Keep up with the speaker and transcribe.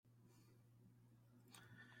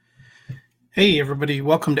Hey, everybody.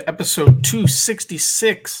 Welcome to episode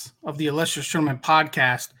 266 of the Illustrious Gentleman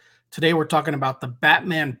podcast. Today, we're talking about the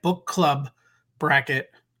Batman Book Club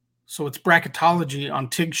bracket. So it's Bracketology on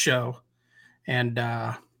Tig's show. And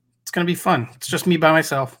it's going to be fun. It's just me by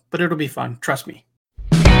myself, but it'll be fun. Trust me.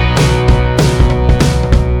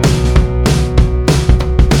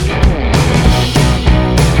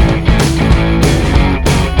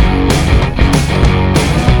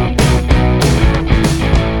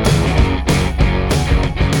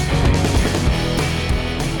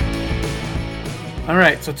 All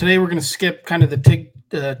right, so today we're going to skip kind of the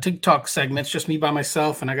Tig Talk segments, just me by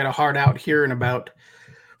myself, and I got a hard out here in about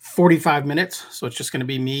 45 minutes, so it's just going to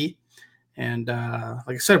be me. And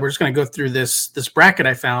like I said, we're just going to go through this bracket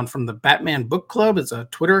I found from the Batman Book Club. It's a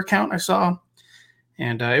Twitter account I saw,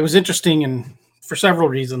 and it was interesting and for several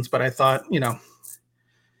reasons, but I thought,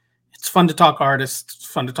 it's fun to talk artists, it's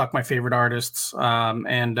fun to talk my favorite artists,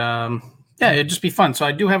 yeah, it'd just be fun. So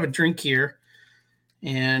I do have a drink here.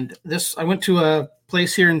 And I went to a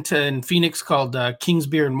place here in Phoenix called King's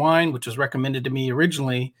Beer and Wine, which was recommended to me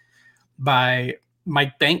originally by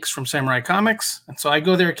Mike Banks from Samurai Comics. And so I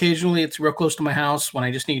go there occasionally. It's real close to my house when I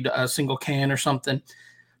just need a single can or something.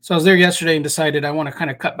 So I was there yesterday and decided I want to kind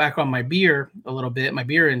of cut back on my beer a little bit, my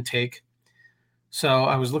beer intake. So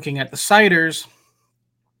I was looking at the ciders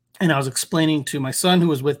and I was explaining to my son who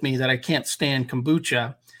was with me that I can't stand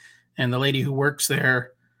kombucha. And the lady who works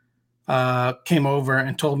there came over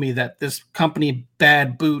and told me that this company,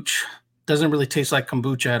 Bad Booch, doesn't really taste like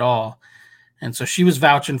kombucha at all. And so she was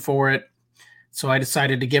vouching for it. So I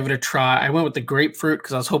decided to give it a try. I went with the grapefruit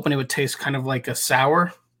because I was hoping it would taste kind of like a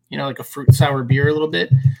sour, like a fruit sour beer a little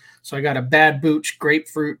bit. So I got a Bad Booch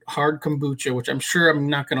grapefruit hard kombucha, which I'm sure I'm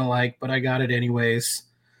not going to like, but I got it anyways.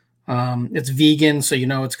 It's vegan, so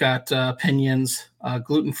it's got opinions,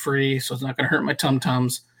 gluten-free, so it's not going to hurt my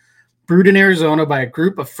tum-tums. Brewed in Arizona by a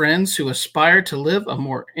group of friends who aspire to live a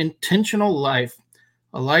more intentional life,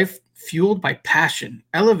 a life fueled by passion,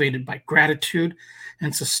 elevated by gratitude,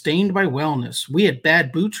 and sustained by wellness. We at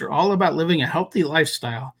Bad Booch are all about living a healthy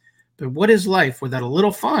lifestyle. But what is life without a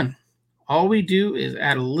little fun? All we do is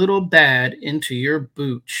add a little bad into your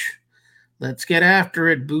booch. Let's get after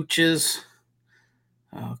it, booches.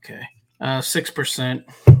 Okay, 6%.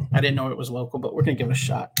 I didn't know it was local, but we're going to give it a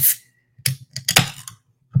shot.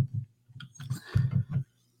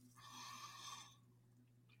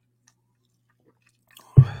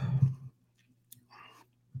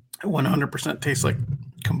 100% tastes like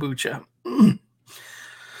kombucha.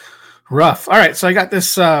 Rough. All right, so I got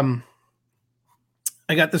this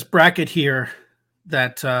bracket here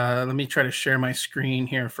that let me try to share my screen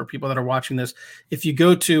here for people that are watching this. If you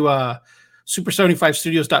go to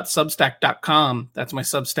super75studios.substack.com, that's my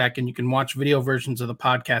Substack, and you can watch video versions of the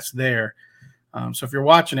podcast there. So if you're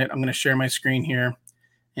watching it, I'm going to share my screen here,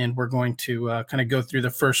 and we're going to kind of go through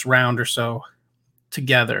the first round or so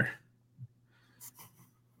together.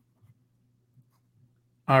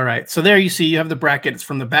 All right, so there you see you have the brackets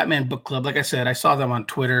from the Batman Book Club. Like I said, I saw them on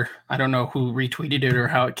Twitter. I don't know who retweeted it or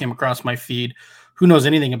how it came across my feed. Who knows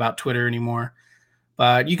anything about Twitter anymore?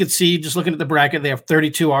 But you can see, just looking at the bracket, they have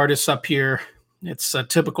 32 artists up here. It's a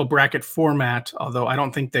typical bracket format, although I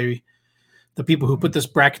don't think the people who put this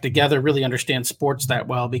bracket together really understand sports that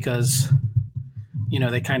well because,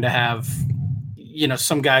 they kind of have,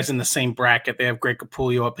 some guys in the same bracket. They have Greg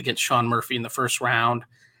Capullo up against Sean Murphy in the first round.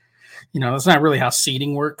 That's not really how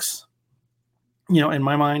seeding works, in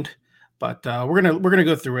my mind. But we're gonna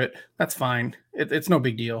go through it. That's fine. It's no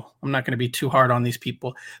big deal. I'm not going to be too hard on these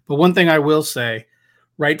people. But one thing I will say,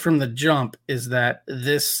 right from the jump, is that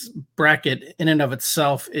this bracket in and of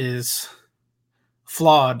itself is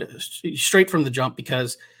flawed straight from the jump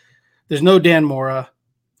because there's no Dan Mora,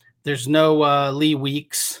 there's no Lee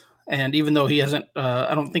Weeks, and even though he hasn't,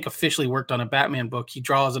 I don't think officially worked on a Batman book, he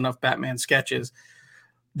draws enough Batman sketches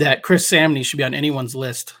that Chris Samney should be on anyone's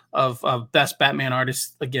list of best Batman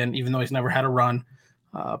artists, again, even though he's never had a run.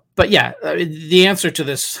 But yeah, the answer to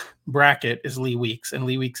this bracket is Lee Weeks, and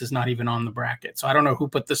Lee Weeks is not even on the bracket. So I don't know who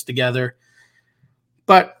put this together,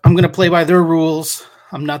 but I'm going to play by their rules.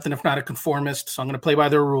 I'm nothing if not a conformist, so I'm going to play by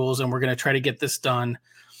their rules, and we're going to try to get this done.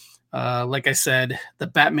 Like I said, the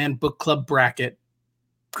Batman Book Club bracket,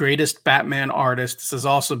 greatest Batman artist. This is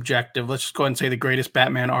all subjective. Let's just go ahead and say the greatest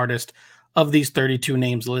Batman artist of these 32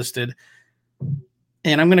 names listed.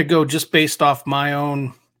 And I'm going to go just based off my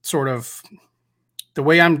own sort of the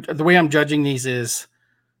way I'm judging these is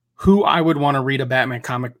who I would want to read a Batman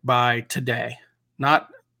comic by today. Not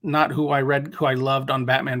who I loved on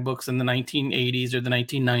Batman books in the 1980s or the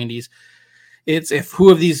 1990s. It's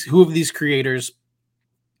who of these creators,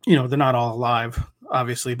 they're not all alive,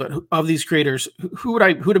 obviously, but of these creators, who would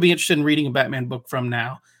I be interested in reading a Batman book from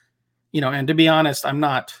now? And to be honest, I'm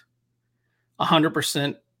not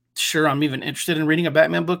 100% sure I'm even interested in reading a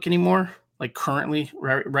Batman book anymore. Like currently,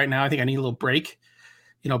 right now, I think I need a little break.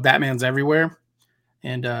 Batman's everywhere.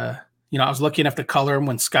 And, I was lucky enough to color him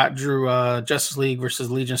when Scott drew Justice League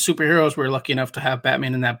versus Legion of Superheroes. We were lucky enough to have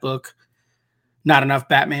Batman in that book. Not enough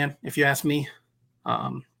Batman, if you ask me.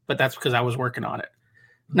 But that's because I was working on it.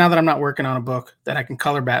 Now that I'm not working on a book that I can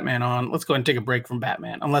color Batman on, let's go ahead and take a break from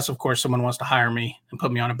Batman. Unless, of course, someone wants to hire me and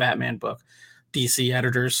put me on a Batman book. DC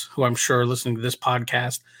editors, who I'm sure are listening to this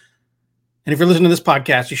podcast. And if you're listening to this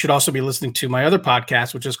podcast, you should also be listening to my other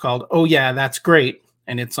podcast, which is called Oh Yeah, That's Great.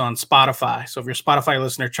 And it's on Spotify. So if you're a Spotify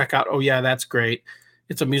listener, check out Oh Yeah, That's Great.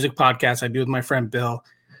 It's a music podcast I do with my friend Bill.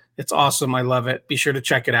 It's awesome. I love it. Be sure to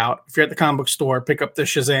check it out. If you're at the comic book store, pick up the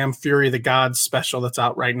Shazam Fury of the Gods special that's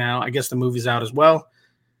out right now. I guess the movie's out as well.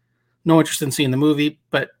 No interest in seeing the movie,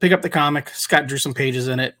 but pick up the comic. Scott drew some pages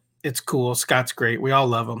in it. It's cool. Scott's great. We all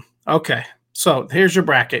love him. Okay, so here's your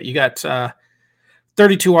bracket. You got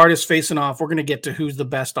 32 artists facing off. We're going to get to who's the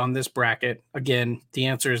best on this bracket. Again, the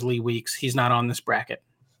answer is Lee Weeks. He's not on this bracket.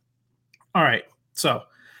 All right, so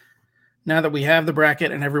now that we have the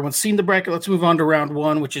bracket and everyone's seen the bracket, let's move on to round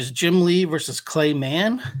one, which is Jim Lee versus Clay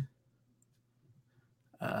Mann.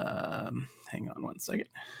 Hang on one second.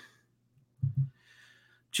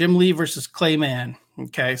 Jim Lee versus Clay Mann.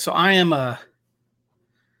 Okay, so I am a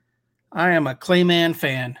Clay Mann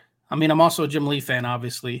fan. I mean, I'm also a Jim Lee fan,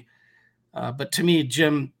 obviously. But to me,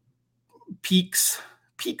 Jim peaks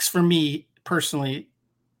for me personally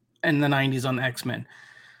in the 90s on the X-Men.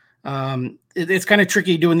 It's kind of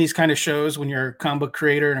tricky doing these kind of shows when you're a comic book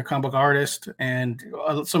creator and a comic book artist. And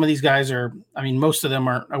some of these guys most of them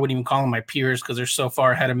I wouldn't even call them my peers because they're so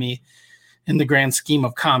far ahead of me in the grand scheme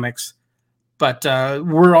of comics. But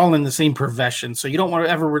we're all in the same profession. So you don't want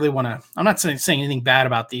to, I'm not saying anything bad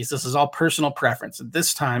about these. This is all personal preference. At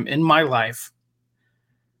this time in my life,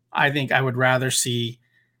 I think I would rather see,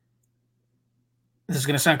 this is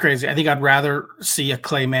going to sound crazy, I think I'd rather see a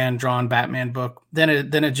Clay Mann drawn Batman book than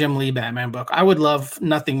a Jim Lee Batman book. I would love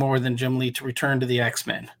nothing more than Jim Lee to return to the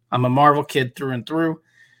X-Men. I'm a Marvel kid through and through.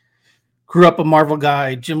 Grew up a Marvel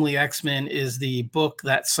guy. Jim Lee X-Men is the book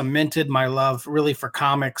that cemented my love really for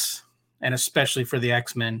comics and especially for the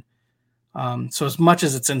X-Men. So as much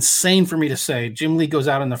as it's insane for me to say, Jim Lee goes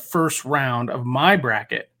out in the first round of my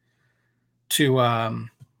bracket to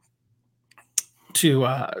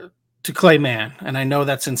Clay Mann. And I know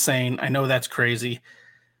that's insane. I know that's crazy,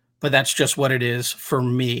 but that's just what it is for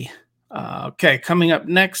me. Okay, coming up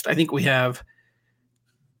next, I think we have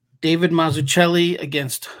David Mazzucchelli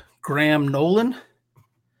against Graham Nolan.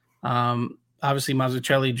 Obviously,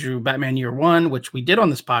 Mazzucchelli drew Batman Year One, which we did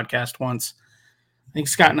on this podcast once. I think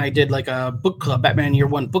Scott and I did like a book club, Batman Year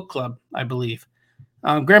One book club, I believe.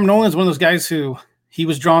 Graham Nolan is one of those guys who he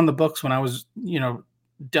was drawing the books when I was,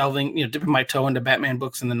 dipping my toe into Batman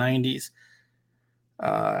books in the 90s.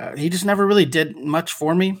 He just never really did much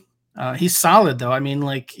for me. He's solid, though. I mean,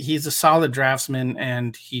 like, he's a solid draftsman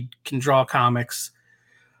and he can draw comics.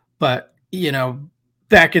 But,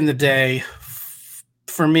 back in the day,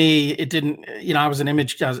 for me, it didn't, I was an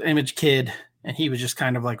image kid, and he was just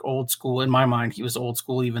kind of like old school. In my mind, he was old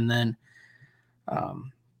school even then.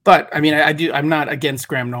 But I mean, I'm not against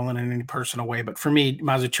Graham Nolan in any personal way, but for me,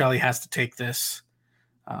 Mazzucchelli has to take this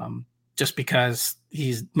just because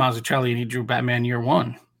he's Mazzucchelli and he drew Batman Year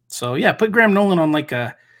One. So yeah, put Graham Nolan on like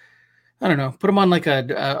put him on like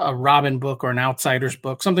a Robin book or an Outsiders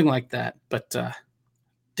book, something like that. But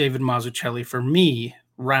David Mazzucchelli for me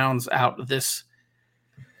rounds out this,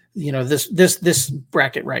 this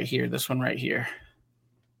bracket right here, this one right here.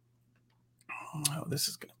 Oh, this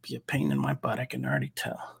is going to be a pain in my butt. I can already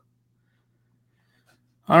tell.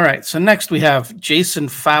 All right. So next we have Jason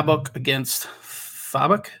Fabok against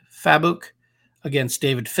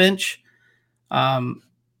David Finch. I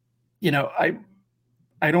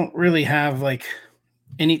don't really have like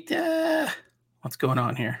any, what's going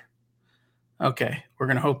on here? Okay. We're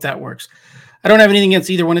going to hope that works. I don't have anything against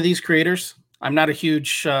either one of these creators. I'm not a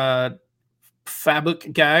huge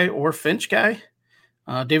Fabok guy or Finch guy.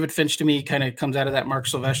 David Finch to me kind of comes out of that Mark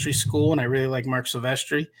Silvestri school, and I really like Mark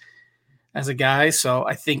Silvestri as a guy. So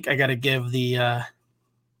I think I got to give the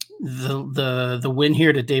win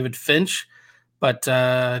here to David Finch. But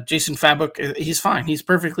Jason Fabok, he's fine. He's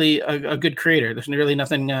perfectly a good creator. There's really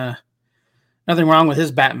nothing wrong with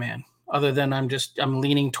his Batman, other than I'm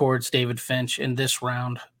leaning towards David Finch in this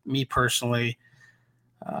round, me personally.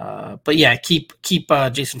 But yeah, keep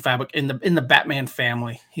Jason Fabok in the Batman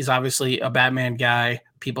family. He's obviously a Batman guy.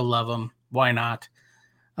 People love him. Why not?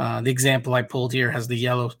 The example I pulled here has the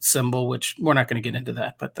yellow symbol, which we're not going to get into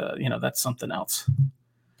that, but that's something else.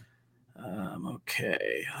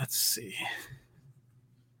 Okay, let's see.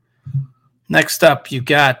 Next up, you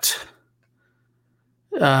got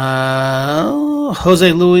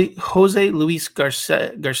Jose Luis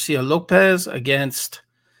Garcia Lopez against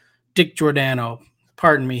Dick Giordano.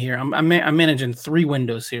 Pardon me here. I'm managing 3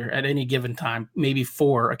 windows here at any given time, maybe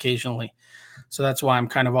 4 occasionally. So that's why I'm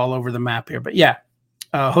kind of all over the map here. But yeah,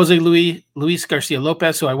 Jose Luis Garcia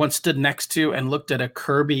Lopez, who I once stood next to and looked at a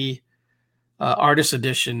Kirby artist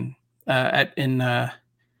edition at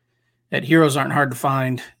Heroes Aren't Hard to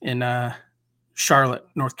Find in Charlotte,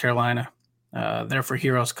 North Carolina. There for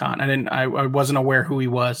Heroes Con. I wasn't aware who he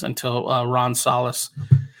was until Ron Salas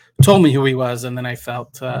told me who he was, and then I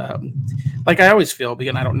felt like I always feel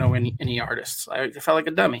because I don't know any artists. I felt like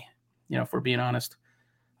a dummy, if we're being honest.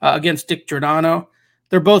 Against Dick Giordano,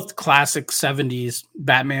 they're both classic 70s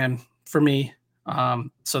Batman for me.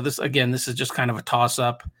 So this is just kind of a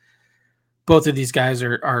toss-up. Both of these guys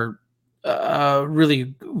are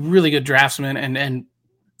really, really good draftsmen, and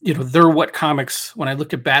they're what comics, when I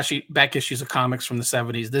look at back issues of comics from the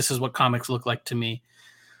 70s, this is what comics look like to me.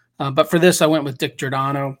 But for this, I went with Dick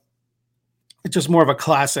Giordano. It's just more of a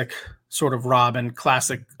classic sort of Robin,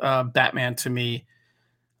 classic Batman to me.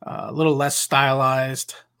 A little less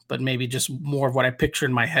stylized, but maybe just more of what I picture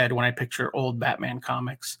in my head when I picture old Batman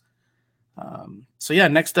comics. So yeah,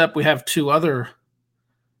 next up we have 2 other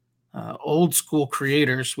old school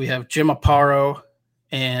creators. We have Jim Aparo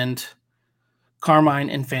and Carmine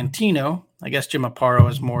Infantino. I guess Jim Aparo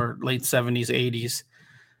is more late 70s, 80s.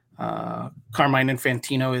 Carmine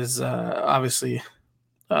Infantino is obviously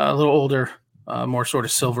a little older, more sort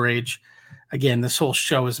of Silver Age. Again, this whole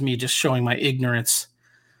show is me just showing my ignorance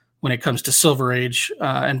when it comes to Silver Age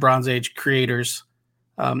and Bronze Age creators.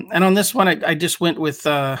 And on this one, I just went with,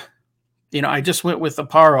 Aparo.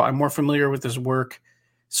 I'm more familiar with his work.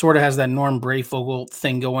 Sort of has that Norm Brayfogle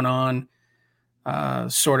thing going on.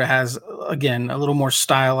 Sort of has, again, a little more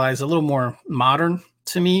stylized, a little more modern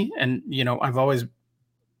to me. And, I've always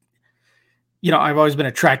been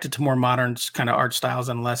attracted to more modern kind of art styles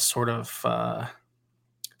and less sort of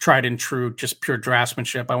tried and true, just pure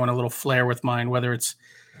draftsmanship. I want a little flair with mine, whether it's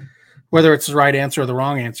the right answer or the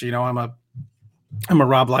wrong answer. I'm a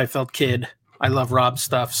Rob Liefeld kid. I love Rob's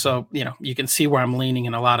stuff. So, you can see where I'm leaning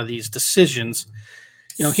in a lot of these decisions.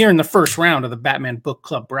 Here in the first round of the Batman Book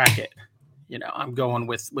Club bracket, I'm going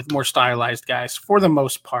with more stylized guys for the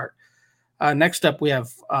most part. Next up, we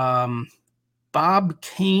have Bob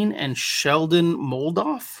Kane and Sheldon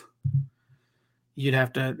Moldoff. You'd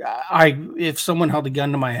have to, if someone held a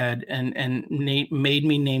gun to my head and made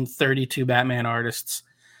me name 32 Batman artists,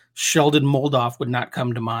 Sheldon Moldoff would not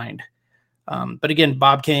come to mind. But again,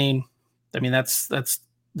 Bob Kane, that's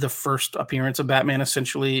the first appearance of Batman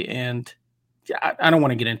essentially. And I don't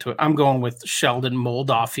want to get into it. I'm going with Sheldon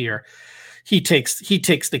Moldoff here. He takes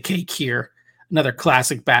the cake here. Another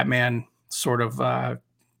classic Batman sort of,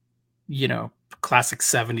 classic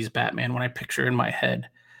 70s Batman when I picture in my head.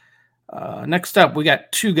 Next up, we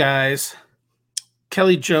got 2 guys,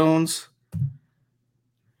 Kelly Jones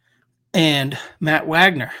and Matt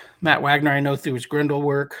Wagner. Matt Wagner, I know through his Grindel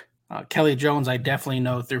work. Kelly Jones, I definitely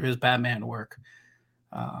know through his Batman work.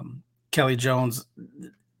 Kelly Jones,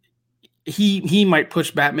 he might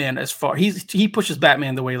push Batman as far. He pushes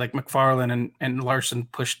Batman the way like McFarlane and Larson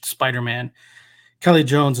pushed Spider-Man. Kelly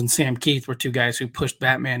Jones and Sam Keith were 2 guys who pushed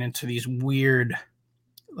Batman into these weird,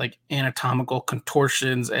 like anatomical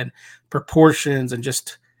contortions and proportions and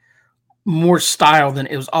just more style than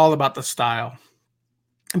it was all about the style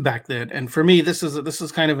back then. And for me, this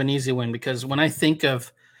is kind of an easy win because when I think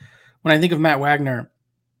of Matt Wagner,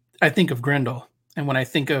 I think of Grindel, and when I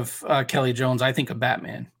think of Kelly Jones, I think of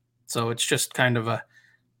Batman. So it's just kind of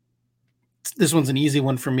this one's an easy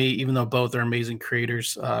one for me, even though both are amazing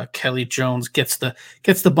creators. Kelly Jones gets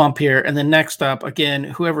the bump here. And then next up, again,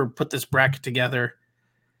 whoever put this bracket together,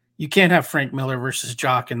 you can't have Frank Miller versus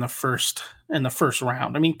Jock in the first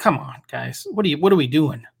round. I mean, come on, guys. What are we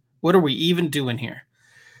doing? What are we even doing here?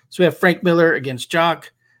 So we have Frank Miller against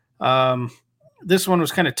Jock. This one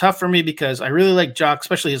was kind of tough for me because I really like Jock,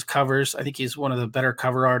 especially his covers. I think he's one of the better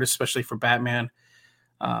cover artists, especially for Batman.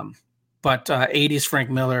 But 80s Frank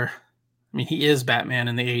Miller, I mean, he is Batman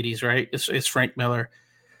in the 80s, right? It's Frank Miller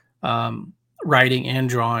writing and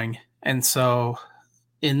drawing. And so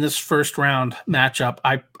in this first round matchup,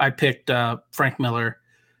 I picked Frank Miller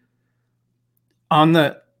on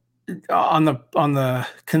the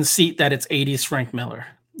conceit that it's 80s Frank Miller.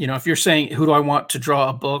 If you're saying who do I want to draw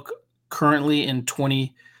a book currently in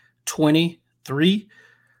 2023,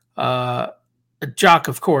 a jock,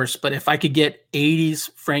 of course, but if I could get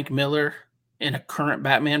 80s Frank Miller in a current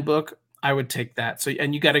Batman book, I would take that. So,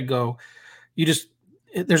 and you got to go,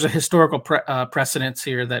 there's a historical precedence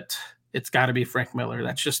here that it's got to be Frank Miller.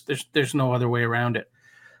 That's just, there's no other way around it.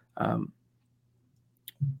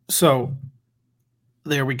 So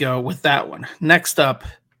there we go with that one. Next up,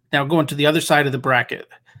 now going to the other side of the bracket,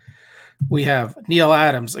 we have Neil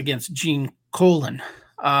Adams against Gene Colan.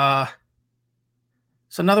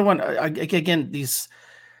 It's another one. Again, this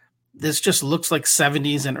just looks like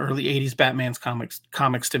 70s and early 80s Batman's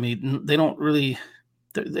comics to me. They don't really.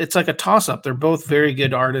 It's like a toss up. They're both very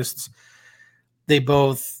good artists. They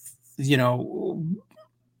both, they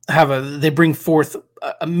bring forth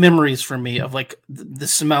memories for me of like the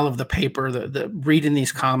smell of the paper, the reading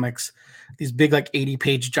these comics, these big like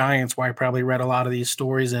 80-page giants where I probably read a lot of these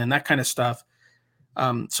stories and that kind of stuff.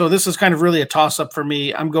 So this is kind of really a toss-up for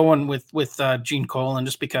me. I'm going with Gene Colan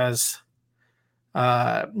just because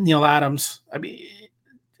Neil Adams. I mean,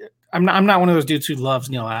 I'm not one of those dudes who loves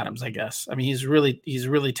Neil Adams, I guess. I mean, he's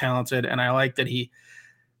really talented, and I like that he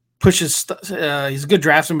pushes. He's a good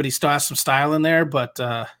draftsman, but he still has some style in there. But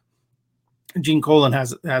Gene Colan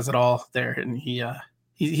has it all there, and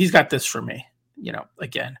he's got this for me.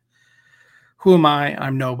 Again, who am I?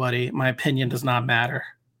 I'm nobody. My opinion does not matter.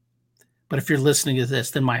 But if you're listening to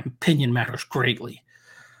this, then my opinion matters greatly.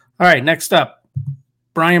 All right, next up,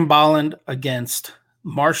 Brian Bolland against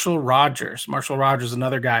Marshall Rogers. Marshall Rogers,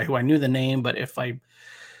 another guy who I knew the name, but if I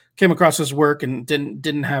came across his work and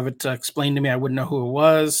didn't have it explained to me, I wouldn't know who it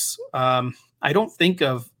was. I don't think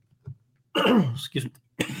of excuse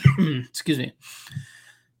me.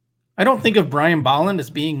 I don't think of Brian Bolland as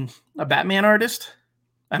being a Batman artist.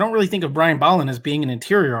 I don't really think of Brian Bolland as being an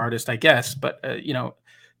interior artist, I guess, but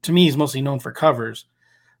to me, he's mostly known for covers.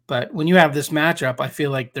 But when you have this matchup, I feel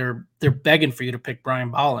like they're begging for you to pick Brian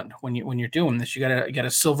Bolland when you're doing this. You got a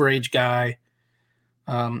Silver Age guy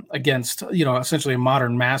against essentially a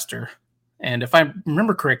modern master. And if I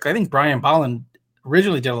remember correctly, I think Brian Bolland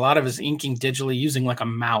originally did a lot of his inking digitally using like a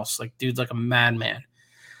mouse. Like dude's like a madman.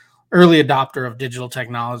 Early adopter of digital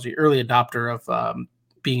technology. Early adopter of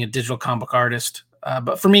being a digital comic book artist.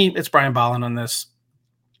 But for me, it's Brian Bolland on this.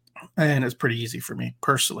 And it's pretty easy for me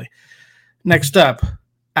personally. Next up,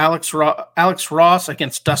 Alex Ross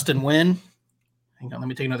against Dustin Nguyen. Hang on, let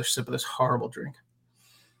me take another sip of this horrible drink.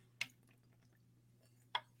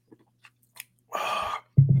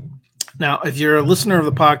 Now, if you're a listener of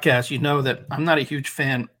the podcast, you know that I'm not a huge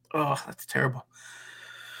fan. Oh, that's terrible.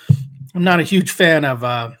 I'm not a huge fan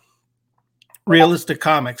of realistic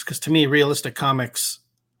comics because to me, realistic comics,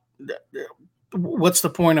 what's the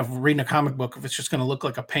point of reading a comic book if it's just going to look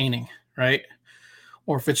like a painting, right?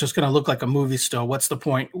 Or if it's just going to look like a movie still? What's the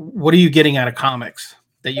point? What are you getting out of comics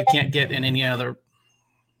that you can't get in any other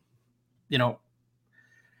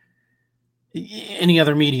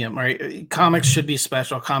medium, right? Comics should be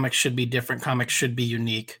special. Comics should be different. Comics should be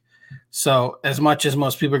unique. So as much as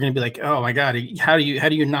most people are going to be like, oh my God, how do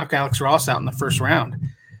you knock Alex Ross out in the first round?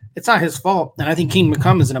 It's not his fault. And I think Kingdom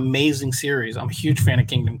Come is an amazing series. I'm a huge fan of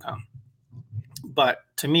Kingdom Come. But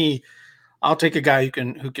to me, I'll take a guy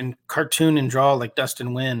who can cartoon and draw like Dustin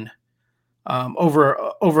Nguyen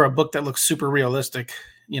over a book that looks super realistic,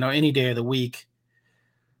 any day of the week.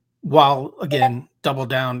 While again, double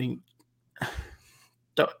down,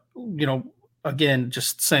 again,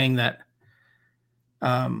 just saying that.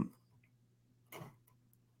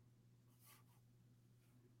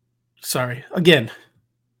 Sorry, again,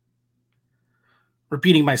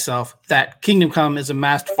 repeating myself. That Kingdom Come is a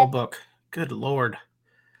masterful book. Good Lord.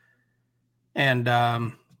 And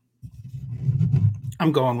I'm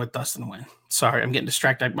going with Dustin Nguyen. Sorry, I'm getting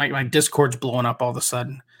distracted. My Discord's blowing up all of a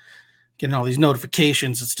sudden. Getting all these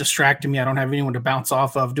notifications. It's distracting me. I don't have anyone to bounce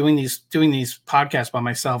off of. Doing these podcasts by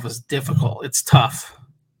myself is difficult. It's tough.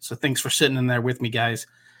 So thanks for sitting in there with me, guys.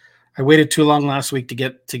 I waited too long last week to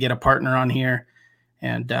get a partner on here.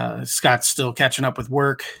 And Scott's still catching up with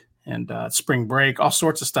work and spring break, all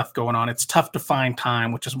sorts of stuff going on. It's tough to find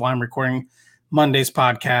time, which is why I'm recording Monday's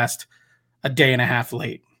podcast a day and a half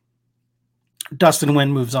late. Dustin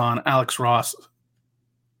Nguyen moves on. Alex Ross.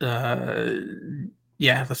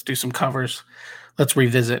 Let's do some covers. Let's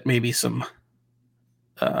revisit maybe some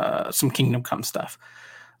Kingdom Come stuff.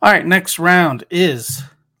 All right, next round is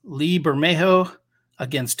Lee Bermejo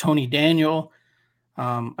against Tony Daniel.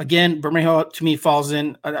 Again, Bermejo to me falls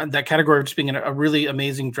in that category of just being a really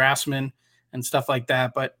amazing draftsman and stuff like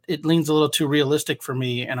that, but it leans a little too realistic for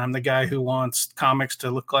me, and I'm the guy who wants comics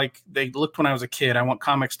to look like they looked when I was a kid. I want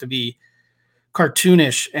comics to be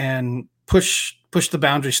cartoonish and push the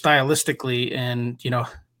boundary stylistically and,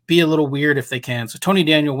 be a little weird if they can. So Tony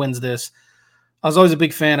Daniel wins this. I was always a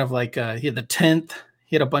big fan of like he had the 10th.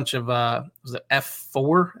 He had a bunch of was it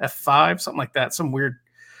F4, F5, something like that, some weird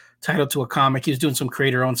title to a comic. He was doing some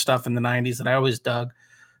creator owned stuff in the 90s that I always dug.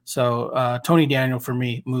 So Tony Daniel for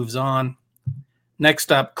me moves on.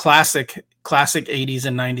 Next up, classic 80s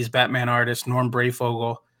and 90s Batman artist Norm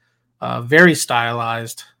Brayfogle. Very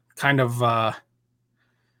stylized, kind of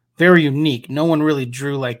very unique. No one really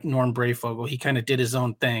drew like Norm Brayfogle. He kind of did his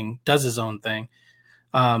own thing, does his own thing.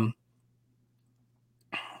 And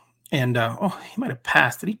he might have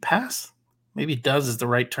passed. Did he pass? Maybe does is the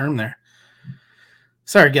right term there.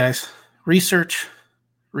 Sorry, guys. Research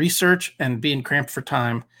and being cramped for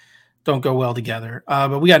time don't go well together.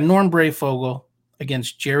 But we got Norm Brayfogle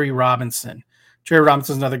against Jerry Robinson. Jerry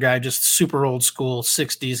Robinson's another guy, just super old school,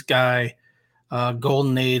 60s guy,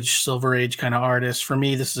 golden age, silver age kind of artist. For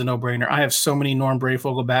me, this is a no-brainer. I have so many Norm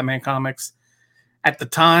Brayfogle Batman comics. At the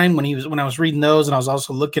time when I was reading those, and I was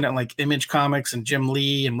also looking at like Image Comics and Jim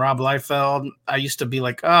Lee and Rob Liefeld, I used to be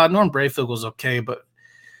like, Norm Brayfogle's okay, but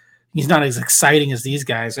he's not as exciting as these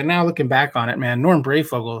guys. And now looking back on it, man, Norm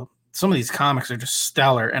Brayfogle, some of these comics are just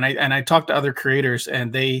stellar. And I talked to other creators,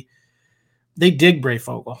 and they dig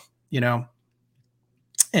Brayfogle, you know.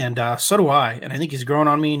 And so do I. And I think he's grown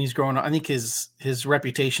on me, and he's grown. I think his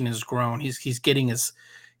reputation has grown. He's getting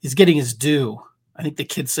his due. I think the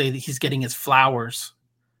kids say that he's getting his flowers,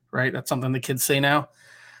 right? That's something the kids say now.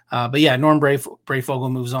 But yeah, Norm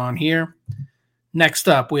Brayfogle moves on here. Next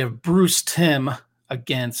up, we have Bruce Timm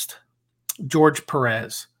against George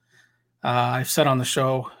Perez. I've said on the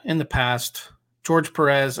show in the past, George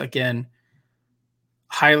Perez, again,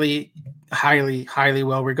 highly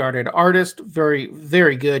well-regarded artist. Very,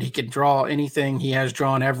 very good. He can draw anything. He has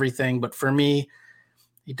drawn everything. But for me,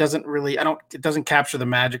 he doesn't really, it doesn't capture the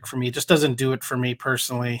magic for me. It just doesn't do it for me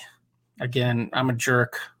personally. Again, I'm a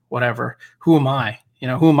jerk, whatever. Who am I?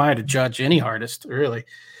 Who am I to judge any artist, really?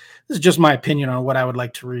 This is just my opinion on what I would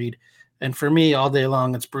like to read. And for me, all day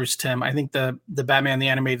long, it's Bruce Timm. I think the Batman, the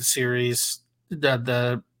animated series,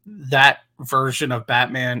 that version of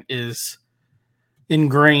Batman is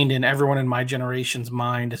ingrained in everyone in my generation's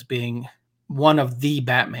mind as being one of the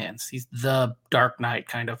Batmans. He's the Dark Knight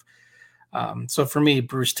kind of. So for me,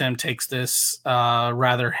 Bruce Timm takes this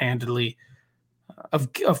rather handily.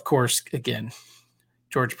 Of course, again,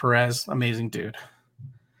 George Perez, amazing dude.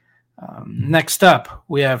 Next up,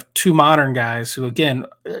 we have two modern guys who, again,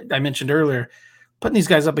 I mentioned earlier, putting these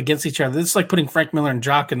guys up against each other. This is like putting Frank Miller and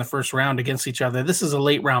Jock in the first round against each other. This is a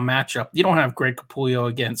late round matchup. You don't have Greg Capullo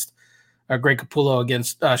against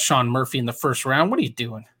Sean Murphy in the first round. What are you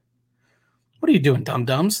doing? What are you doing,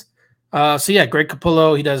 dum-dums? So yeah, Greg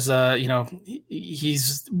Capullo, he does,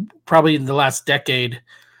 he's probably in the last decade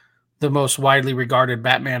the most widely regarded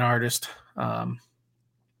Batman artist.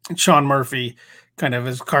 Sean Murphy kind of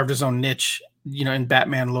has carved his own niche, in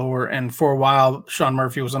Batman lore. And for a while, Sean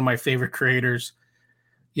Murphy was one of my favorite creators.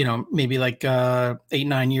 Maybe like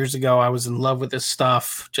 8-9 years ago, I was in love with this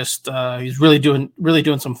stuff. Just he's really doing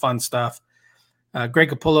some fun stuff. Greg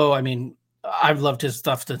Capullo, I mean, I've loved his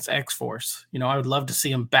stuff since X-Force. I would love to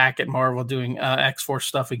see him back at Marvel doing X-Force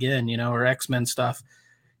stuff again, or X-Men stuff.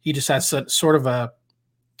 He just has sort of a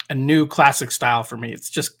new classic style for me. It's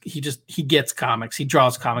just he gets comics. He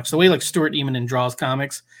draws comics. The way like Stuart Eamon draws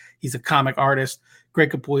comics, he's a comic artist.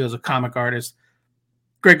 Greg Capullo is a comic artist.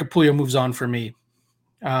 Greg Capullo moves on for me.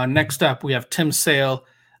 Next up, we have Tim Sale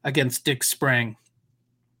against Dick Sprang.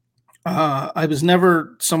 I was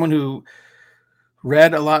never someone who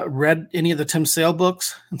read any of the Tim Sale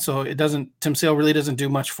books, and so Tim Sale really doesn't do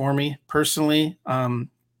much for me personally.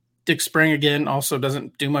 Dick Sprang, again, also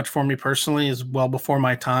doesn't do much for me personally, is well before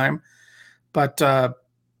my time. But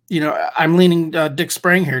I'm leaning Dick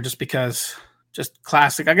Sprang here just because, just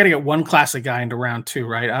classic. I got to get one classic guy into round two,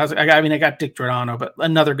 right? I got Dick Giordano, but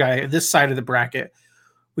another guy this side of the bracket,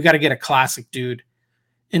 we got to get a classic dude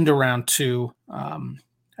into round two.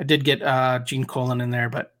 I did get Gene Colan in there,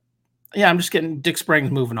 but yeah, I'm just getting Dick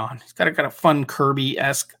Sprang's moving on. He's got a fun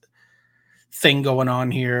Kirby-esque thing going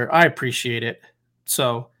on here. I appreciate it.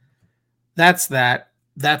 So that's that.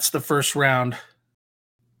 That's the first round.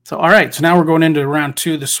 So, all right. So now we're going into round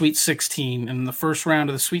two, the Sweet 16. And in the first round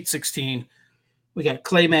of the Sweet 16, we got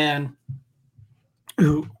Clayman,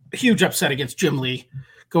 who huge upset against Jim Lee,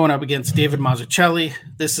 going up against David Mazzucchelli.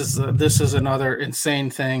 This is another insane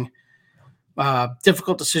thing.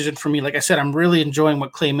 Difficult decision for me. Like I said, I'm really enjoying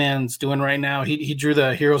what Clayman's doing right now. He drew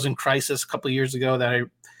the Heroes in Crisis a couple of years ago that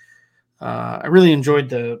I really enjoyed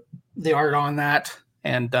the art on that,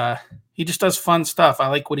 and he just does fun stuff. I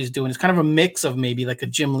like what he's doing. It's kind of a mix of maybe like a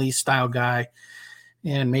Jim Lee style guy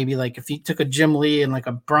And maybe like if you took a Jim Lee and like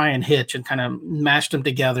a Brian Hitch and kind of mashed them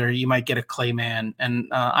together, you might get a Clayman. And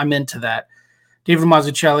I'm into that. David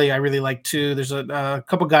Mazzucchelli, I really like too. There's a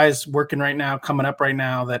couple guys working right now, coming up right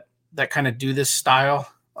now that kind of do this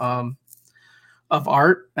style of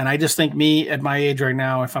art. And I just think me at my age right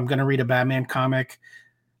now, if I'm going to read a Batman comic,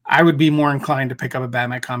 I would be more inclined to pick up a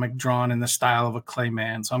Batman comic drawn in the style of a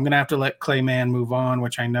Clayman. So I'm going to have to let Clayman move on,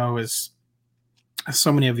 which I know is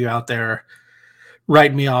so many of you out there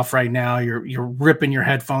writing me off right now. You're ripping your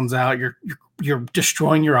headphones out. You're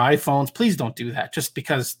destroying your iPhones. Please don't do that. Just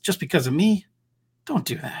because of me, don't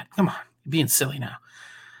do that. Come on, you're being silly now.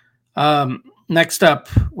 Next up,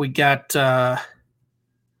 we got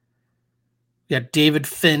David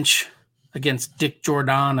Finch against Dick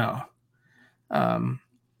Giordano. I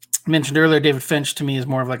mentioned earlier, David Finch to me is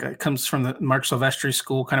more of like comes from the Mark Silvestri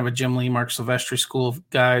school, kind of a Jim Lee, Mark Silvestri school of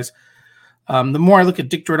guys. The more I look at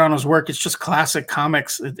Dick Giordano's work, it's just classic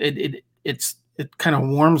comics. It kind of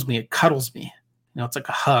warms me. It cuddles me. It's like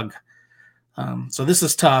a hug. So this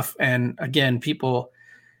is tough. And again, people,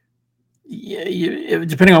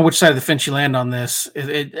 depending on which side of the fence you land on this,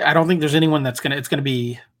 I don't think there's anyone this is going to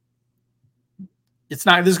be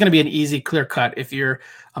an easy, clear cut. If you're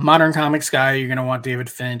a modern comics guy, you're going to want David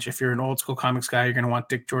Finch. If you're an old school comics guy, you're going to want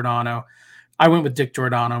Dick Giordano. I went with Dick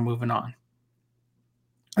Giordano, moving on.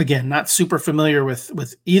 Again, not super familiar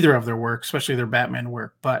with either of their work, especially their Batman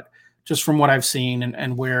work, but just from what I've seen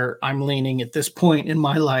and where I'm leaning at this point in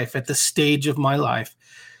my life, at this stage of my life,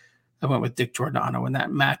 I went with Dick Giordano in that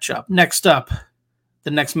matchup. Next up, the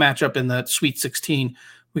next matchup in the Sweet 16,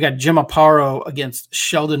 we got Jim Aparo against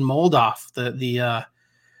Sheldon Moldoff.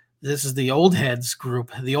 This is the Old Heads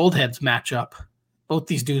group, the Old Heads matchup. Both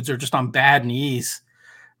these dudes are just on bad knees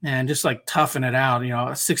and just like toughing it out. A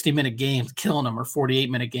 60-minute game, killing them, or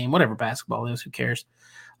 48-minute game, whatever basketball is, who cares?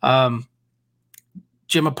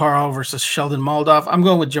 Jim Aparo versus Sheldon Moldoff. I'm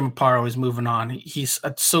going with Jim Aparo. He's moving on. He's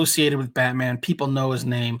associated with Batman. People know his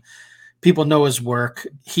name. People know his work.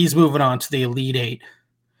 He's moving on to the Elite Eight.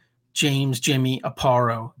 Jimmy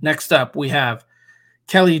Aparo. Next up, we have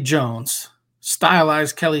Kelly Jones.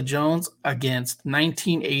 Stylized Kelly Jones against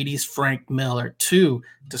 1980s Frank Miller. Two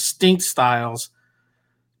distinct styles.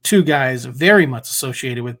 Two guys very much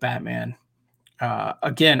associated with Batman.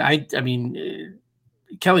 Again, I mean,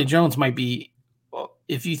 Kelly Jones might be,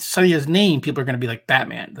 if you say his name, people are going to be like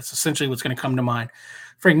Batman. That's essentially what's going to come to mind.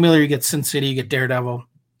 Frank Miller, you get Sin City, you get Daredevil,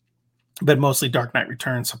 but mostly Dark Knight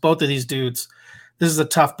Returns. So both of these dudes, this is a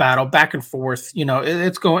tough battle, back and forth.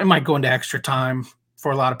 It might go into extra time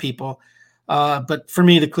for a lot of people. But for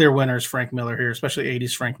me, the clear winner is Frank Miller here, especially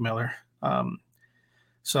 80s Frank Miller.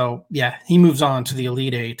 So yeah, he moves on to the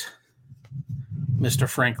Elite Eight, Mr.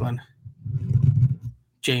 Franklin,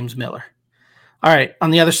 James Miller. All right,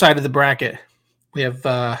 on the other side of the bracket, we have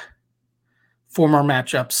 4 more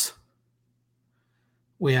matchups.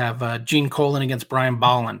 We have Gene Colan against Brian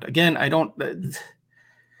Bolland. Again, I don't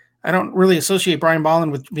really associate Brian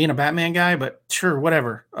Bolland with being a Batman guy, but sure,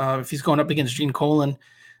 whatever. If he's going up against Gene Colan,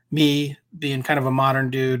 me being kind of a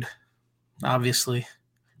modern dude, obviously,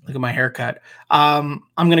 look at my haircut. I'm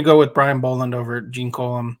going to go with Brian Bolland over Gene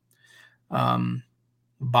Colan.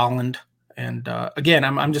 Bolland. And again,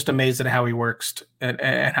 I'm just amazed at how he works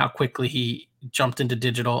and how quickly he jumped into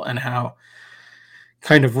digital and how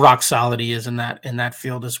kind of rock solid he is in that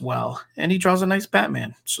field as well. And he draws a nice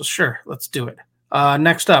Batman. So sure, let's do it.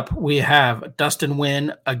 Next up, we have Dustin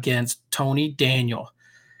Nguyen against Tony Daniel.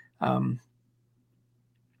 A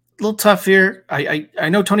little tough here. I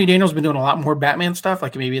know Tony Daniel's been doing a lot more Batman stuff,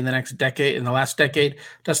 like maybe in the last decade.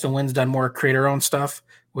 Dustin Nguyen's done more creator-owned stuff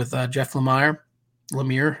with Jeff Lemire,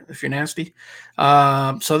 if you're nasty.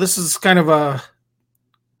 So this is kind of a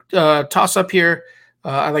toss-up here.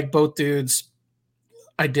 I like both dudes.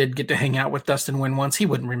 I did get to hang out with Dustin Nguyen once. He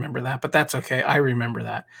wouldn't remember that, but that's okay. I remember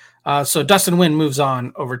that. So Dustin Nguyen moves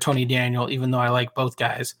on over Tony Daniel, even though I like both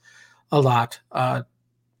guys a lot.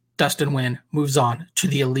 Dustin Nguyen moves on to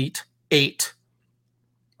the Elite Eight.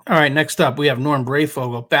 All right, next up, we have Norm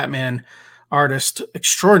Brayfogle, Batman artist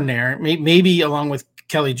extraordinaire, maybe along with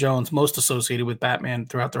Kelly Jones, most associated with Batman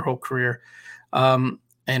throughout their whole career. And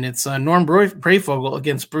it's Norm Brayfogle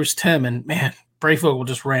against Bruce Timm. And man, Brayfogle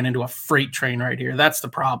just ran into a freight train right here. That's the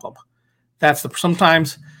problem.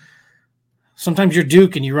 Sometimes you're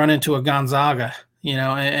Duke and you run into a Gonzaga,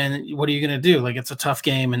 and what are you going to do? Like, it's a tough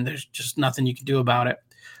game and there's just nothing you can do about it.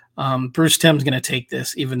 Bruce Timm's going to take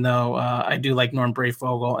this, even though I do like Norm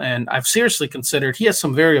Brayfogle, and I've seriously considered, he has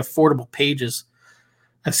some very affordable pages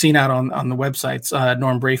I've seen out on the websites.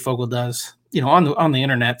 Norm Brayfogle does, on the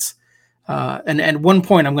internets. And at one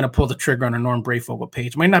point, I'm going to pull the trigger on a Norm Brayfogle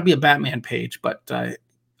page. It might not be a Batman page, but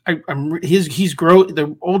he's grow.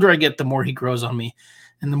 The older I get, the more he grows on me,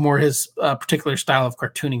 and the more his particular style of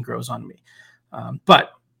cartooning grows on me.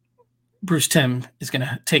 But Bruce Timm is going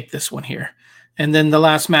to take this one here. And then the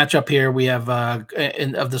last matchup here, we have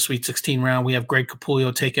of the Sweet 16 round, we have Greg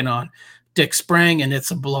Capullo taking on Dick Sprang, and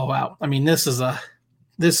it's a blowout. I mean, this is a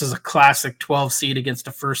classic 12 seed against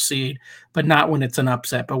a first seed, but not when it's an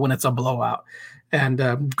upset, but when it's a blowout. And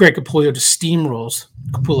Greg Capullo just steamrolls.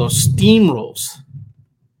 Capullo steamrolls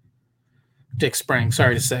Dick Sprang,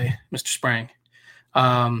 sorry to say, Mr. Sprang,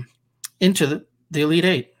 into the Elite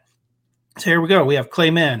Eight. So here we go. We have Clay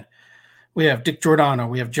Mann. We have Dick Giordano.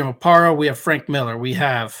 We have Jim Aparo. We have Frank Miller. We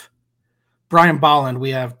have Brian Bolland.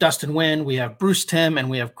 We have Dustin Nguyen. We have Bruce Timm. And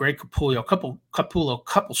we have Greg Capullo.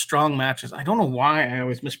 Couple strong matches. I don't know why I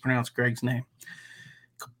always mispronounce Greg's name.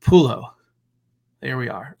 Capullo. There we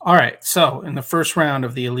are. All right. So in the first round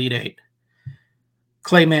of the Elite Eight,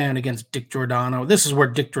 Clay Mann against Dick Giordano. This is where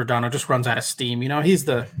Dick Giordano just runs out of steam. You know, he's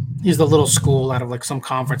the little school out of like some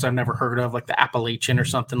conference I've never heard of, like the Appalachian or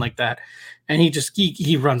something like that. And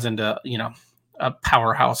he runs into, you know, a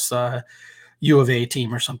powerhouse U of A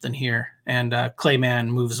team or something here. And Clay Mann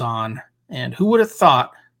moves on. And who would have thought,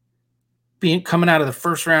 coming out of the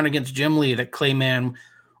first round against Jim Lee, that Clay Mann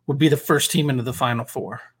would be the first team into the Final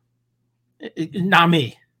Four? Not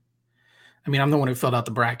me. I mean, I'm the one who filled out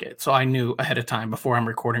the bracket, so I knew ahead of time before I'm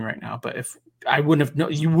recording right now. But if I wouldn't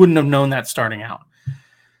have, you wouldn't have known that starting out.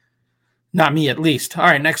 Not me, at least. All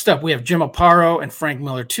right, next up, we have Jim Aparo and Frank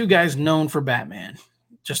Miller, two guys known for Batman,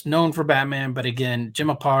 just known for Batman. But again, Jim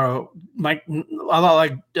Aparo, a lot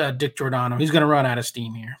like Dick Giordano, he's going to run out of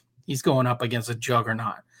steam here. He's going up against a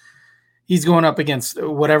juggernaut. He's going up against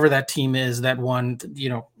whatever that team is that won, you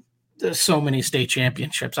know, so many state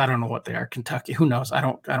championships. I don't know what they are. Kentucky, who knows? I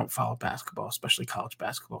don't follow basketball, especially college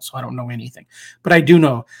basketball, so I don't know anything. But I do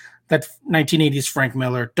know that 1980s Frank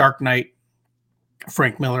Miller, Dark Knight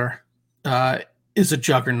Frank Miller, is a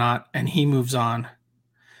juggernaut, and he moves on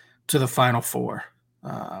to the Final Four.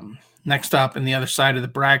 Next up, in the other side of the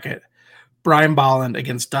bracket, Brian Bolland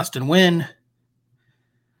against Dustin Nguyen.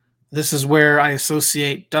 This is where I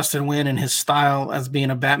associate Dustin Nguyen and his style as being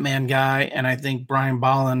a Batman guy, and I think Brian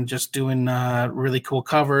Bolland just doing really cool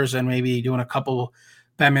covers and maybe doing a couple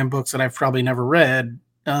Batman books that I've probably never read.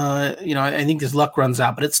 You know, I think his luck runs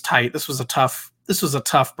out, but it's tight. This was a tough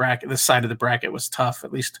bracket. This side of the bracket was tough.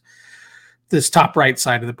 At least this top right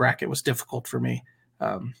side of the bracket was difficult for me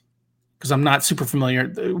because I'm not super familiar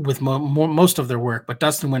with most of their work. But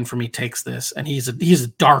Dustin Nguyen for me takes this, and he's a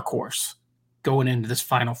dark horse going into this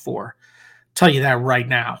Final Four. Tell you that right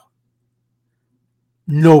now.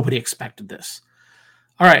 Nobody expected this.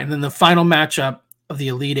 All right, and then the final matchup of the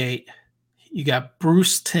Elite Eight, you got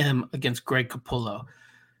Bruce Timm against Greg Capullo.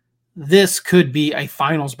 This could be a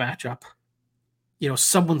finals matchup. You know,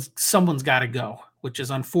 someone's got to go, which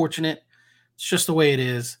is unfortunate. It's just the way it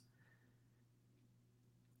is.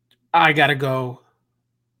 I got to go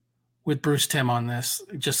with Bruce Timm on this.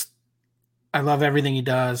 I love everything he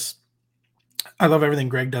does. I love everything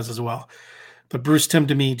Greg does as well. But Bruce Timm,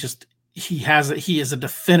 to me, he is a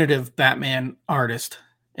definitive Batman artist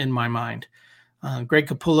in my mind. Greg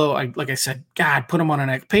Capullo, like I said, God, put him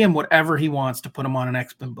on pay him whatever he wants to put him on an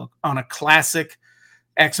X-Men book, on a classic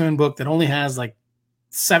X-Men book that only has like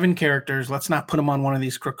 7 characters. Let's not put him on one of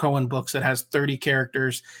these Krakoan books that has 30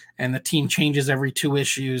 characters and the team changes every 2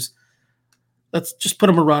 issues. Let's just put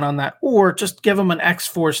him a run on that, or just give him an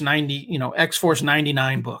X-Force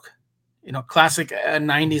 99 book. You know, classic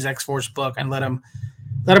 90s X-Force book, and let him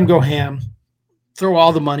go ham, throw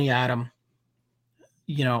all the money at him,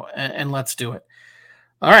 you know, and let's do it.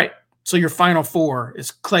 All right. So your Final Four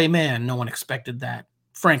is Clay Mann. No one expected that.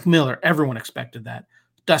 Frank Miller. Everyone expected that.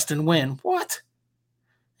 Dustin Nguyen. What?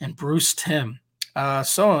 And Bruce Timm.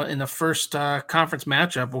 So in the first conference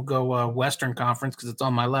matchup, we'll go Western Conference because it's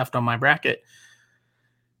on my left on my bracket.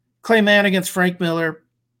 Clay Mann against Frank Miller.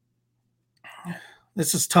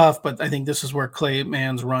 This is tough, but I think this is where Clay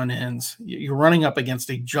Mann's run ends. You're running up against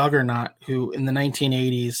a juggernaut who in the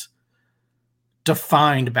 1980s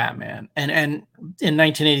defined Batman and in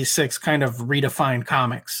 1986 kind of redefined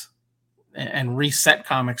comics and reset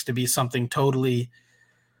comics to be something totally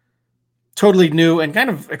new and kind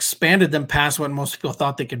of expanded them past what most people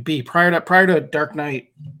thought they could be. Prior to Dark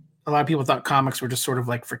Knight, a lot of people thought comics were just sort of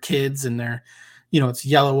like for kids, and they're, you know, it's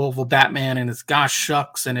yellow oval Batman and it's gosh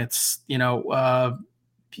shucks and it's,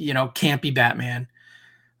 campy Batman.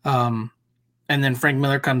 And then Frank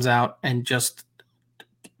Miller comes out and just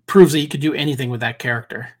proves that you could do anything with that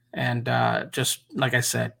character. And just like I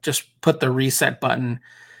said, just put the reset button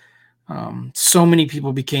So many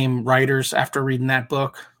people became writers after reading that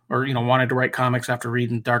book, or wanted to write comics after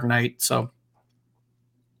reading Dark Knight. So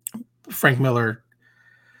Frank Miller,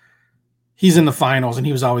 he's in the finals, and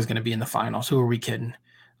he was always going to be in the finals. Who are we kidding?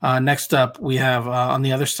 Next up, we have on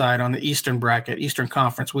the other side, on the Eastern bracket, Eastern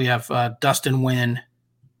Conference, we have Dustin Nguyen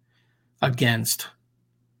against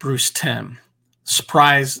Bruce Timm.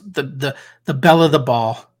 Surprise, the belle of the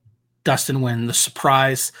ball, Dustin Nguyen, the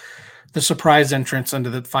surprise entrance into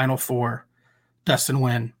the Final Four, Dustin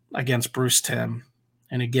Nguyen against Bruce Timm.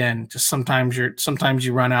 And again, just sometimes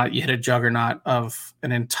you run out, you hit a juggernaut of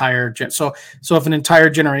an entire so if an entire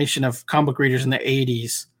generation of comic book readers in the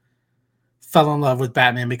 80s fell in love with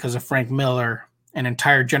Batman because of Frank Miller, an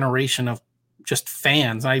entire generation of just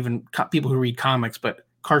fans, not even people who read comics, but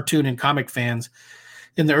cartoon and comic fans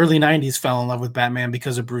in the early 90s fell in love with Batman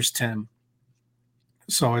because of Bruce Timm.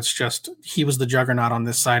 So it's just, he was the juggernaut on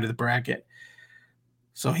this side of the bracket.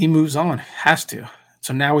 So he moves on, has to.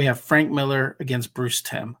 So now we have Frank Miller against Bruce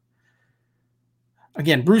Timm.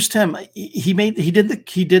 Again, Bruce Timm, he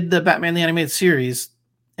did the Batman the Animated Series,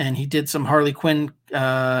 and he did some Harley Quinn.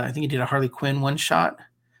 I think he did a Harley Quinn one shot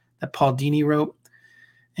that Paul Dini wrote,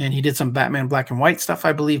 and he did some Batman Black and White stuff,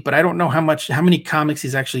 I believe. But I don't know how many comics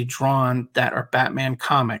he's actually drawn that are Batman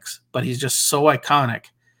comics. But he's just so iconic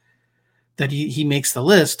that he makes the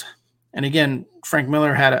list. And again, Frank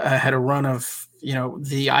Miller had a run of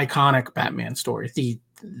the iconic Batman story,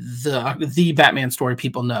 the Batman story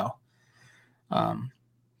people know. So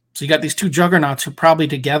you got these two juggernauts who probably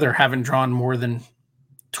together haven't drawn more than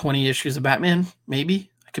 20 issues of Batman, maybe.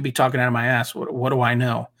 I could be talking out of my ass. What do I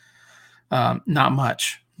know? Not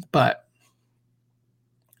much, but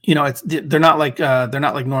they're not like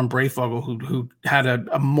Norm Brayfogle who had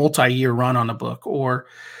a multi-year run on the book, or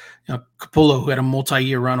Capullo, who had a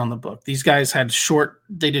multi-year run on the book. These guys did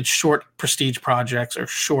short prestige projects or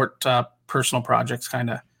short personal projects kind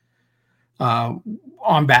of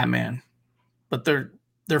on Batman, but they're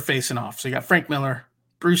facing off. So you got Frank Miller,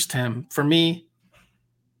 Bruce Timm. For me,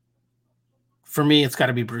 it's got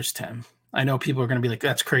to be Bruce Timm. I know people are going to be like,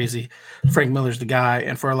 that's crazy. Frank Miller's the guy.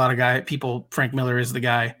 And for a lot of people, Frank Miller is the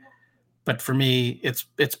guy. But for me, it's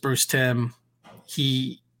Bruce Timm.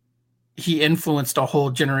 He influenced a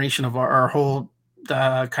whole generation of our whole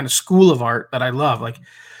kind of school of art that I love, like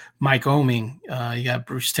Mike Oeming. You got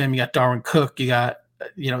Bruce Timm, you got Darwin Cook, you got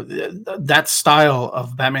that style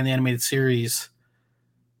of Batman the Animated Series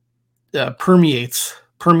permeates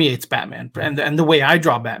Batman, and the way I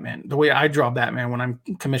draw Batman, when I'm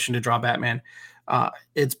commissioned to draw Batman,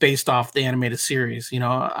 it's based off the animated series.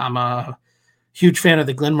 I'm a huge fan of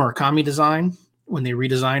the Glenn Murakami design when they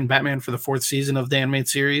redesigned Batman for the 4th season of the animated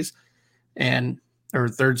series, or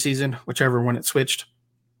 3rd season, whichever when it switched.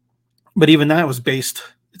 But even that was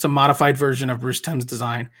it's a modified version of Bruce Timm's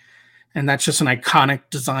design, and that's just an iconic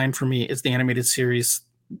design for me. It's the animated series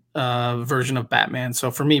version of Batman.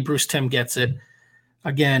 So for me, Bruce Timm gets it.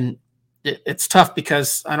 Again, it's tough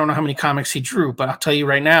because I don't know how many comics he drew, but I'll tell you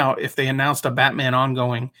right now, if they announced a Batman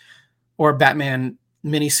ongoing or a Batman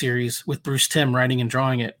miniseries with Bruce Timm writing and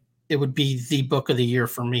drawing it, it would be the book of the year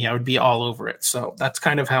for me. I would be all over it. So that's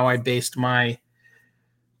kind of how I based my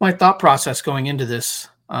thought process going into this.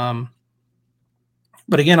 But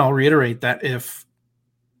again, I'll reiterate that if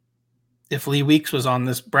Lee Weeks was on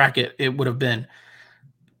this bracket, he would have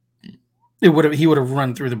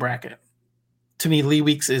run through the bracket. To me, Lee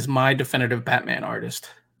Weeks is my definitive Batman artist.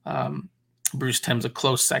 Bruce Timm's a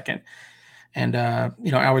close second. And, I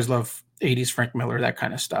always love 80s Frank Miller, that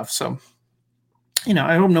kind of stuff. So,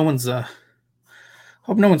 I hope no one's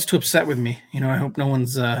too upset with me. I hope no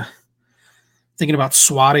one's thinking about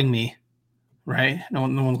swatting me, right? No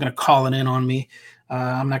one's going to call it in on me.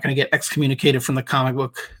 I'm not going to get excommunicated from the comic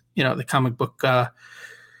book,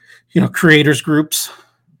 creators groups.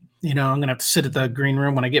 I'm going to have to sit at the green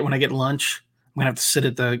room when I get lunch. I'm going to have to sit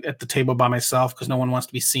at the table by myself because no one wants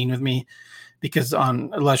to be seen with me, because on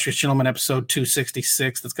Illustrious Gentleman episode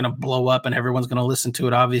 266, that's going to blow up and everyone's going to listen to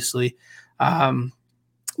it, obviously. I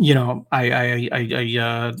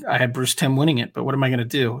had Bruce Timm winning it, but what am I going to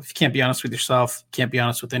do? If you can't be honest with yourself, you can't be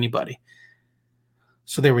honest with anybody.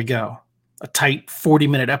 So there we go. A tight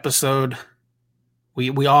 40-minute episode.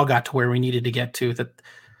 We all got to where we needed to get to. That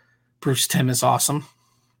Bruce Timm is awesome.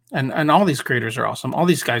 And all these creators are awesome. All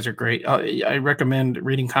these guys are great. I recommend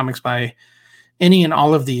reading comics by any and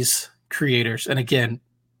all of these creators. And again,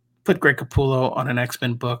 put Greg Capullo on an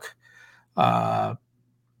X-Men book.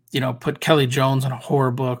 Put Kelly Jones on a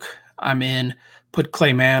horror book. I'm in. Put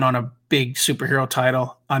Clay Mann on a big superhero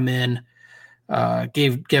title. I'm in.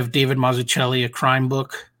 Give David Mazzucchelli a crime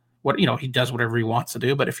book. He does whatever he wants to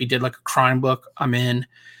do. But if he did like a crime book, I'm in.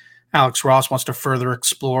 Alex Ross wants to further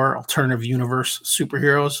explore alternative universe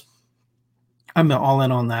superheroes. I'm all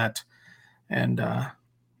in on that. And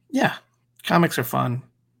yeah, comics are fun.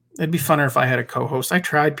 It'd be funner if I had a co-host. I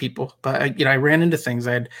tried people, but I ran into things.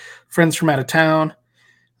 I had friends from out of town,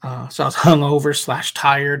 so I was hungover /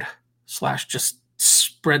 tired / just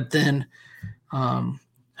spread thin.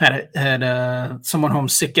 Had someone home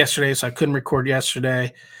sick yesterday, so I couldn't record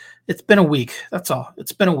yesterday. It's been a week. That's all.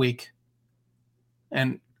 It's been a week,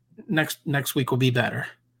 and next week will be better.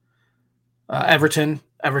 Everton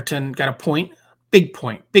got a point, big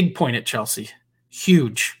point at Chelsea,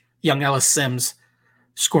 huge. Young Ellis Sims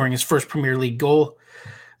scoring his first Premier League goal.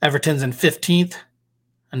 Everton's in 15th.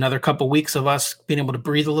 Another couple weeks of us being able to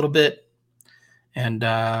breathe a little bit, and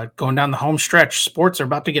going down the home stretch. Sports are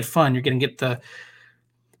about to get fun. You're going to get the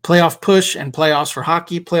playoff push and playoffs for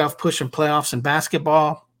hockey, playoff push and playoffs in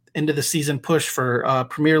basketball, end of the season push for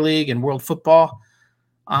Premier League and World Football.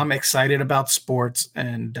 I'm excited about sports,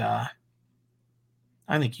 and I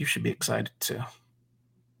think you should be excited too.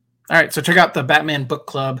 All right, so check out the Batman Book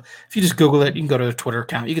Club. If you just Google it, you can go to the Twitter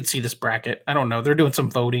account. You can see this bracket. I don't know. They're doing some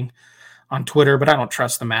voting on Twitter, but I don't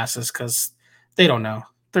trust the masses because they don't know.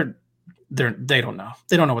 They don't know.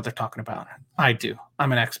 They don't know what they're talking about. I do.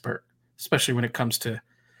 I'm an expert, especially when it comes to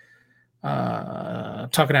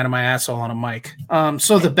talking out of my asshole on a mic.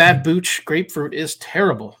 So the Bad Booch grapefruit is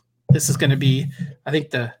terrible. This is going to be, I think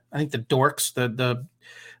the dorks,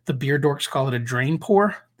 the beer dorks call it a drain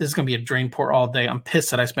pour. This is going to be a drain pour all day. I'm pissed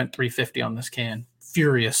that I spent $3.50 on this can.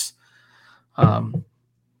 Furious.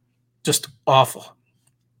 Just awful.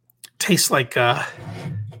 Tastes like I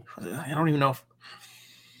don't even know if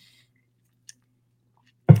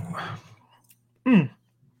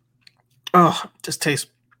just tastes.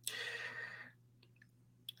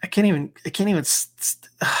 I can't even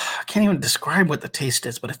describe what the taste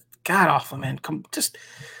is, but it's god awful, man. Just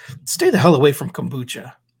stay the hell away from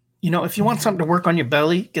kombucha. If you want something to work on your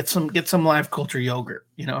belly, get some Live Culture yogurt.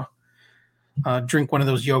 Drink one of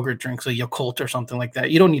those yogurt drinks, a Yakult or something like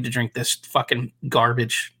that. You don't need to drink this fucking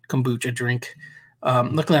garbage kombucha drink.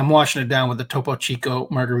 Luckily, I'm washing it down with the Topo Chico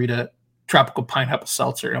Margarita Tropical Pineapple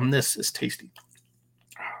Seltzer. This is tasty.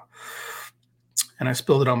 And I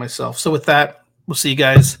spilled it on myself. So with that, we'll see you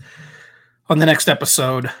guys on the next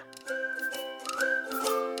episode.